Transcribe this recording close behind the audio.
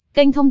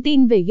kênh thông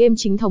tin về game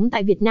chính thống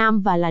tại Việt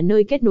Nam và là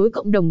nơi kết nối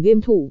cộng đồng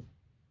game thủ.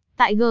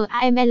 Tại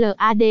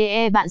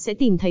GAMLADE bạn sẽ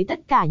tìm thấy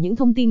tất cả những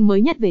thông tin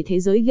mới nhất về thế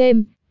giới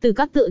game, từ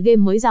các tựa game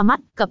mới ra mắt,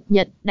 cập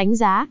nhật, đánh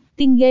giá,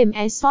 tin game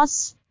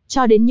esports,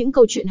 cho đến những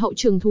câu chuyện hậu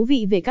trường thú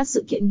vị về các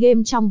sự kiện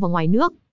game trong và ngoài nước.